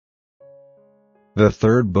The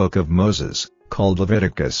third book of Moses, called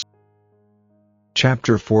Leviticus.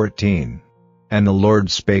 Chapter 14. And the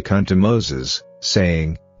Lord spake unto Moses,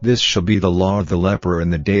 saying, This shall be the law of the leper in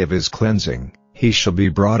the day of his cleansing. He shall be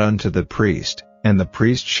brought unto the priest, and the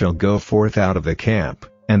priest shall go forth out of the camp,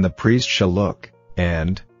 and the priest shall look,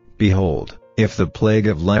 and, behold, if the plague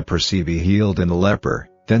of leprosy be healed in the leper,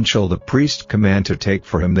 then shall the priest command to take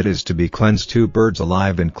for him that is to be cleansed 2 birds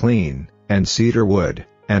alive and clean, and cedar wood,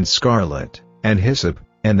 and scarlet, and hyssop,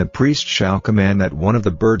 and the priest shall command that one of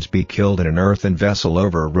the birds be killed in an earthen vessel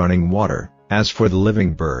over running water. As for the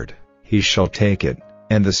living bird, he shall take it,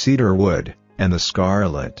 and the cedar wood, and the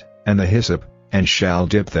scarlet, and the hyssop, and shall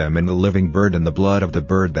dip them in the living bird in the blood of the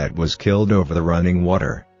bird that was killed over the running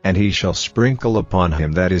water, and he shall sprinkle upon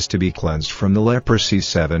him that is to be cleansed from the leprosy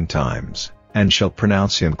 7 times, and shall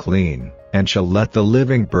pronounce him clean, and shall let the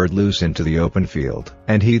living bird loose into the open field.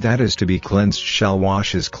 And he that is to be cleansed shall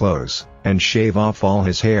wash his clothes, and shave off all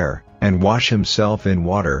his hair, and wash himself in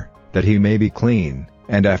water, that he may be clean,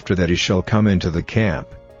 and after that he shall come into the camp,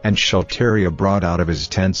 and shall tarry abroad out of his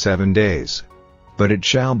tent 7 days. But it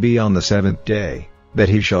shall be on the 7th day, that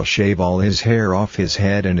he shall shave all his hair off his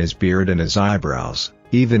head and his beard and his eyebrows,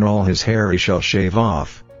 even all his hair he shall shave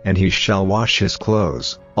off, and he shall wash his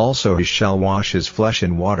clothes, also he shall wash his flesh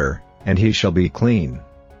in water, and he shall be clean.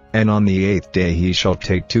 And on the 8th day he shall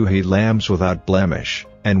take 2 he-lambs without blemish,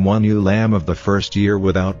 and 1 ewe lamb of the first year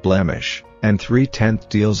without blemish, and 3/10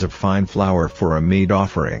 deals of fine flour for a meat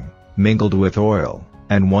offering, mingled with oil,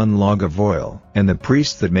 and 1 log of oil. And the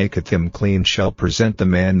priest that maketh him clean shall present the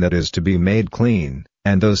man that is to be made clean,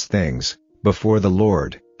 and those things, before the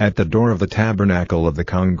Lord, at the door of the tabernacle of the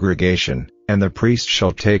congregation. And the priest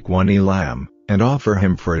shall take 1 ewe-lamb, and offer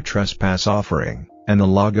him for a trespass offering, and the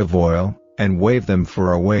log of oil, and wave them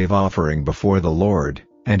for a wave offering before the Lord.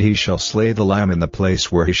 And he shall slay the lamb in the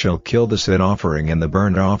place where he shall kill the sin offering and the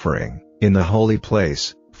burnt offering, in the holy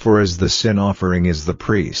place. For as the sin offering is the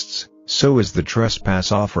priest's, so is the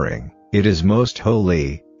trespass offering, it is most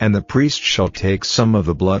holy. And the priest shall take some of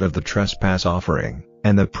the blood of the trespass offering,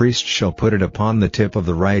 and the priest shall put it upon the tip of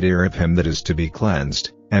the right ear of him that is to be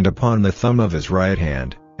cleansed, and upon the thumb of his right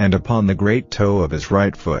hand, and upon the great toe of his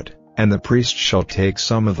right foot. And the priest shall take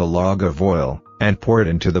some of the log of oil, and pour it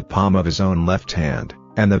into the palm of his own left hand,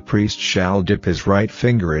 and the priest shall dip his right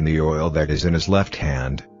finger in the oil that is in his left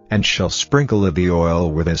hand, and shall sprinkle of the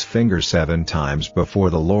oil with his finger 7 times before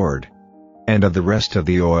the Lord. And of the rest of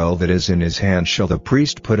the oil that is in his hand shall the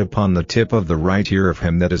priest put upon the tip of the right ear of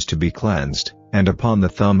him that is to be cleansed, and upon the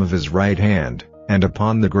thumb of his right hand, and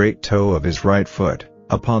upon the great toe of his right foot,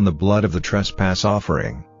 upon the blood of the trespass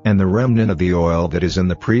offering. And the remnant of the oil that is in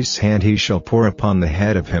the priest's hand he shall pour upon the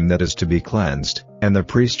head of him that is to be cleansed, and the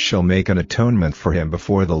priest shall make an atonement for him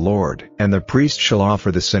before the Lord. And the priest shall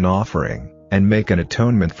offer the sin offering, and make an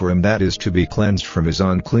atonement for him that is to be cleansed from his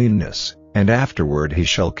uncleanness, and afterward he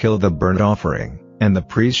shall kill the burnt offering. And the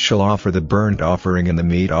priest shall offer the burnt offering and the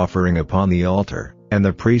meat offering upon the altar, and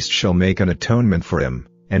the priest shall make an atonement for him,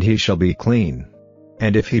 and he shall be clean.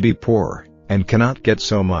 And if he be poor, and cannot get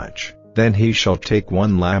so much, then he shall take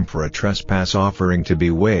 1 lamb for a trespass offering to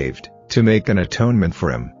be waved, to make an atonement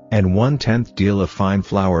for him, and 1/10 deal of fine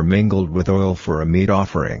flour mingled with oil for a meat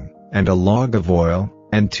offering, and a log of oil,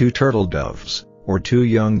 and 2 turtle doves, or 2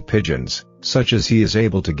 young pigeons, such as he is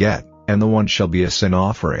able to get, and the one shall be a sin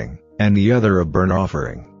offering, and the other a burnt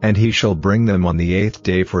offering. And he shall bring them on the 8th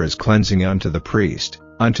day for his cleansing unto the priest,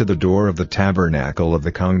 unto the door of the tabernacle of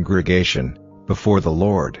the congregation, before the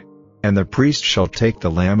Lord. And the priest shall take the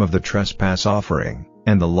lamb of the trespass offering,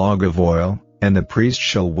 and the log of oil, and the priest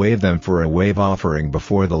shall wave them for a wave offering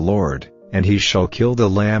before the Lord, and he shall kill the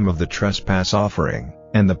lamb of the trespass offering.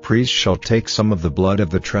 And the priest shall take some of the blood of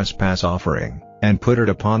the trespass offering, and put it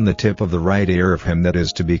upon the tip of the right ear of him that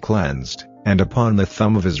is to be cleansed, and upon the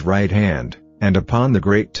thumb of his right hand, and upon the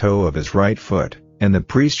great toe of his right foot. And the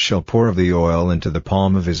priest shall pour of the oil into the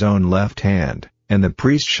palm of his own left hand, and the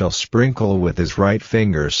priest shall sprinkle with his right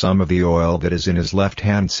finger some of the oil that is in his left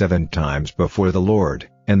hand 7 times before the Lord.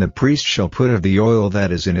 And the priest shall put of the oil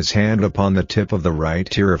that is in his hand upon the tip of the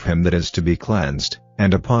right ear of him that is to be cleansed,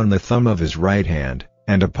 and upon the thumb of his right hand,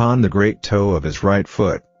 and upon the great toe of his right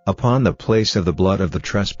foot, upon the place of the blood of the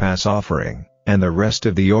trespass offering. And the rest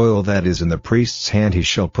of the oil that is in the priest's hand he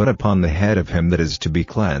shall put upon the head of him that is to be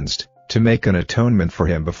cleansed, to make an atonement for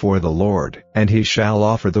him before the Lord. And he shall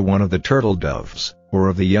offer the one of the turtle doves, or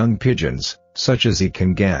of the young pigeons, such as he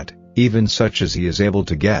can get, even such as he is able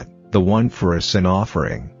to get, the one for a sin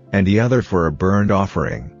offering, and the other for a burnt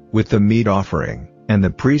offering, with the meat offering. And the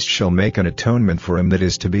priest shall make an atonement for him that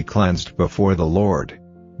is to be cleansed before the Lord.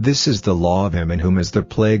 This is the law of him in whom is the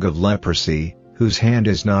plague of leprosy, whose hand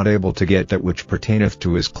is not able to get that which pertaineth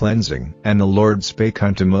to his cleansing. And the Lord spake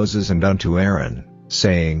unto Moses and unto Aaron,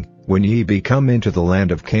 saying, When ye be come into the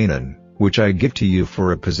land of Canaan, which I give to you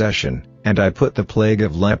for a possession, and I put the plague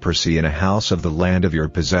of leprosy in a house of the land of your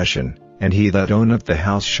possession, and he that owneth the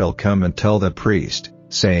house shall come and tell the priest,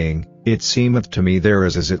 saying, It seemeth to me there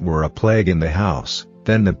is as it were a plague in the house,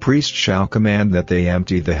 then the priest shall command that they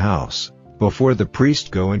empty the house, before the priest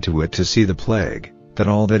go into it to see the plague, that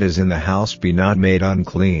all that is in the house be not made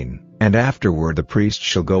unclean, and afterward the priest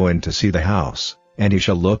shall go in to see the house, and he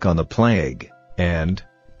shall look on the plague, and,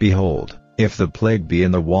 behold, if the plague be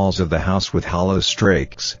in the walls of the house with hollow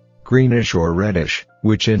strakes, greenish or reddish,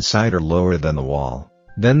 which inside are lower than the wall,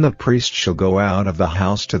 then the priest shall go out of the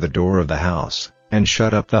house to the door of the house, and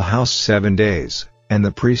shut up the house 7 days, and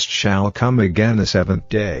the priest shall come again the 7th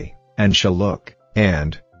day, and shall look,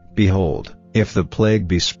 and, behold, if the plague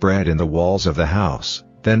be spread in the walls of the house,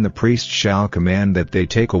 then the priest shall command that they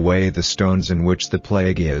take away the stones in which the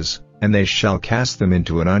plague is, and they shall cast them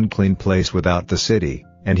into an unclean place without the city,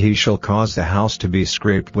 and he shall cause the house to be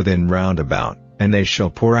scraped within round about, and they shall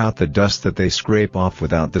pour out the dust that they scrape off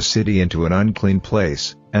without the city into an unclean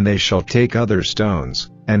place, and they shall take other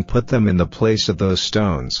stones, and put them in the place of those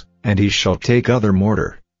stones, and he shall take other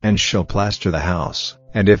mortar, and shall plaster the house.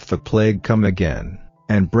 And if the plague come again,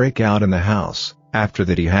 and break out in the house, after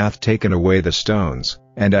that he hath taken away the stones,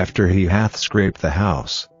 and after he hath scraped the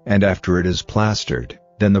house, and after it is plastered,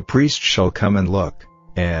 then the priest shall come and look,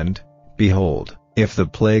 and, behold, if the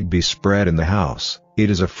plague be spread in the house, it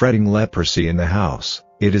is a fretting leprosy in the house,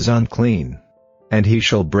 it is unclean. And he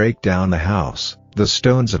shall break down the house, the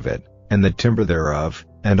stones of it, and the timber thereof,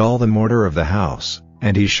 and all the mortar of the house,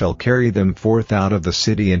 and he shall carry them forth out of the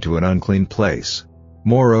city into an unclean place.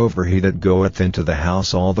 Moreover, he that goeth into the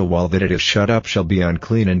house all the while that it is shut up shall be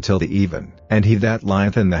unclean until the even. And he that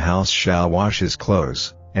lieth in the house shall wash his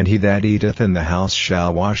clothes, and he that eateth in the house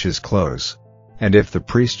shall wash his clothes. And if the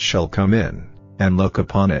priest shall come in, and look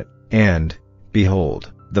upon it, and,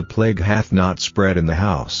 behold, the plague hath not spread in the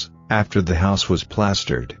house, after the house was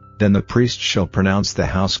plastered, then the priest shall pronounce the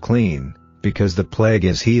house clean, because the plague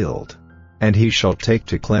is healed. And he shall take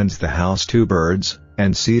to cleanse the house 2 birds,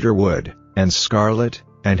 and cedar wood, and scarlet,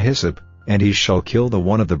 and hyssop, and he shall kill the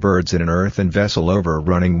one of the birds in an earthen vessel over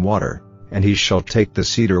running water, and he shall take the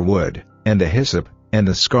cedar wood, and the hyssop, and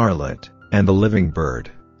the scarlet, and the living bird,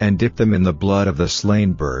 and dip them in the blood of the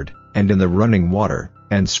slain bird, and in the running water,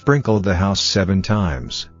 and sprinkle the house 7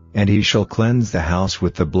 times, and he shall cleanse the house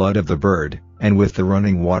with the blood of the bird, and with the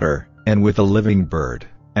running water, and with the living bird,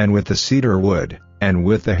 and with the cedar wood, and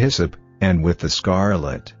with the hyssop, and with the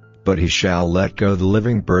scarlet. But he shall let go the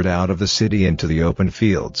living bird out of the city into the open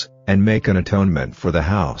fields, and make an atonement for the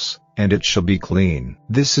house, and it shall be clean.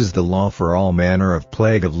 This is the law for all manner of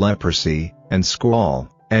plague of leprosy, and squall,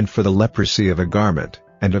 and for the leprosy of a garment,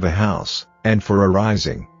 and of a house, and for a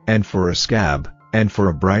rising, and for a scab, and for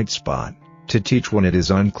a bright spot, to teach when it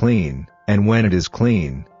is unclean, and when it is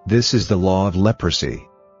clean. This is the law of leprosy.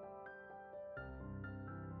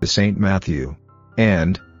 St. Matthew.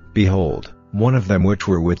 And, behold, one of them which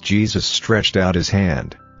were with Jesus stretched out his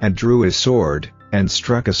hand, and drew his sword, and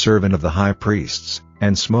struck a servant of the high priest's,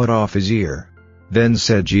 and smote off his ear. Then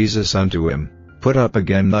said Jesus unto him, Put up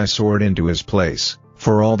again thy sword into his place,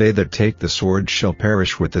 for all they that take the sword shall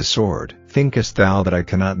perish with the sword. Thinkest thou that I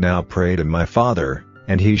cannot now pray to my Father,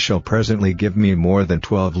 and he shall presently give me more than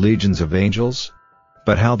 12 legions of angels?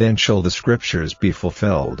 But how then shall the scriptures be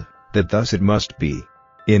fulfilled, that thus it must be?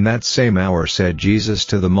 In that same hour said Jesus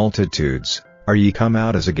to the multitudes, Are ye come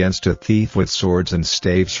out as against a thief with swords and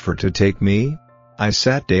staves for to take me? I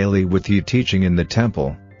sat daily with you teaching in the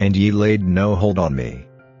temple, and ye laid no hold on me.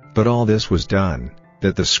 But all this was done,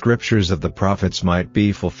 that the scriptures of the prophets might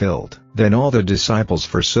be fulfilled. Then all the disciples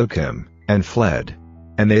forsook him, and fled.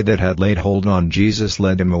 And they that had laid hold on Jesus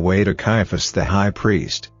led him away to Caiaphas the high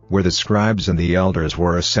priest, where the scribes and the elders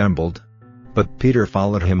were assembled. But Peter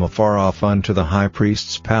followed him afar off unto the high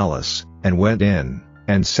priest's palace, and went in,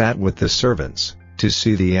 and sat with the servants, to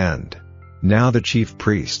see the end. Now the chief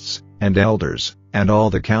priests, and elders, and all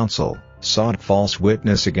the council, sought false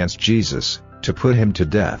witness against Jesus, to put him to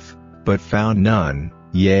death, but found none.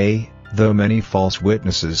 Yea, though many false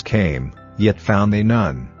witnesses came, yet found they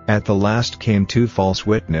none. At the last came 2 false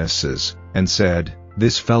witnesses, and said,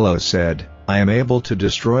 This fellow said, I am able to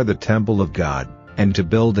destroy the temple of God, and to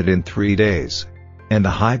build it in 3 days. And the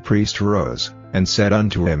high priest rose, and said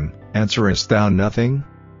unto him, Answerest thou nothing?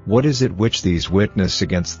 What is it which these witness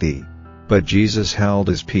against thee? But Jesus held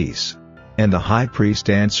his peace. And the high priest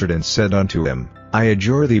answered and said unto him, I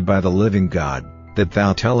adjure thee by the living God, that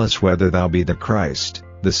thou tell us whether thou be the Christ,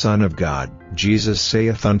 the Son of God. Jesus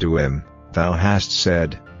saith unto him, Thou hast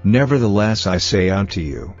said. Nevertheless I say unto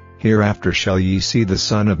you, hereafter shall ye see the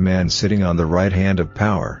Son of Man sitting on the right hand of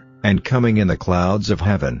power, and coming in the clouds of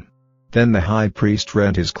heaven. Then the high priest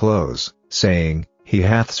rent his clothes, saying, He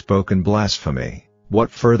hath spoken blasphemy.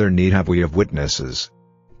 What further need have we of witnesses?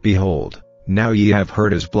 Behold, now ye have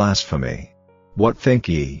heard his blasphemy. What think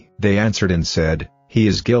ye? They answered and said, He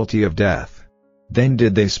is guilty of death. Then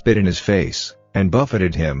did they spit in his face, and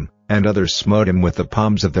buffeted him, and others smote him with the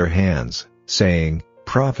palms of their hands, saying,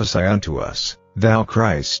 Prophesy unto us, thou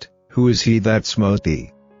Christ, who is he that smote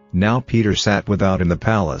thee? Now Peter sat without in the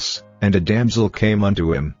palace, and a damsel came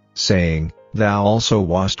unto him, saying, Thou also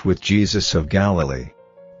wast with Jesus of Galilee.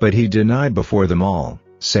 But he denied before them all,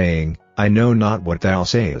 saying, I know not what thou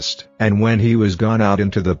sayest. And when he was gone out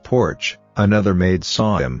into the porch, another maid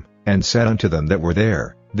saw him, and said unto them that were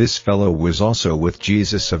there, This fellow was also with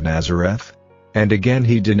Jesus of Nazareth. And again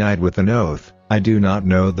he denied with an oath, I do not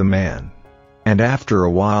know the man. And after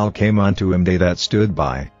a while came unto him they that stood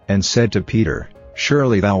by, and said to Peter,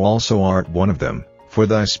 Surely thou also art one of them, for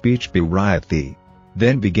thy speech bewrayeth thee.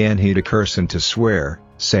 Then began he to curse and to swear,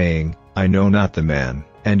 saying, I know not the man.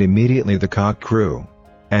 And immediately the cock crew.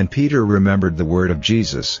 And Peter remembered the word of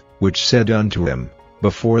Jesus, which said unto him,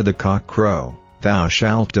 Before the cock crow, thou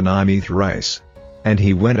shalt deny me thrice. And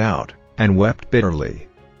he went out, and wept bitterly.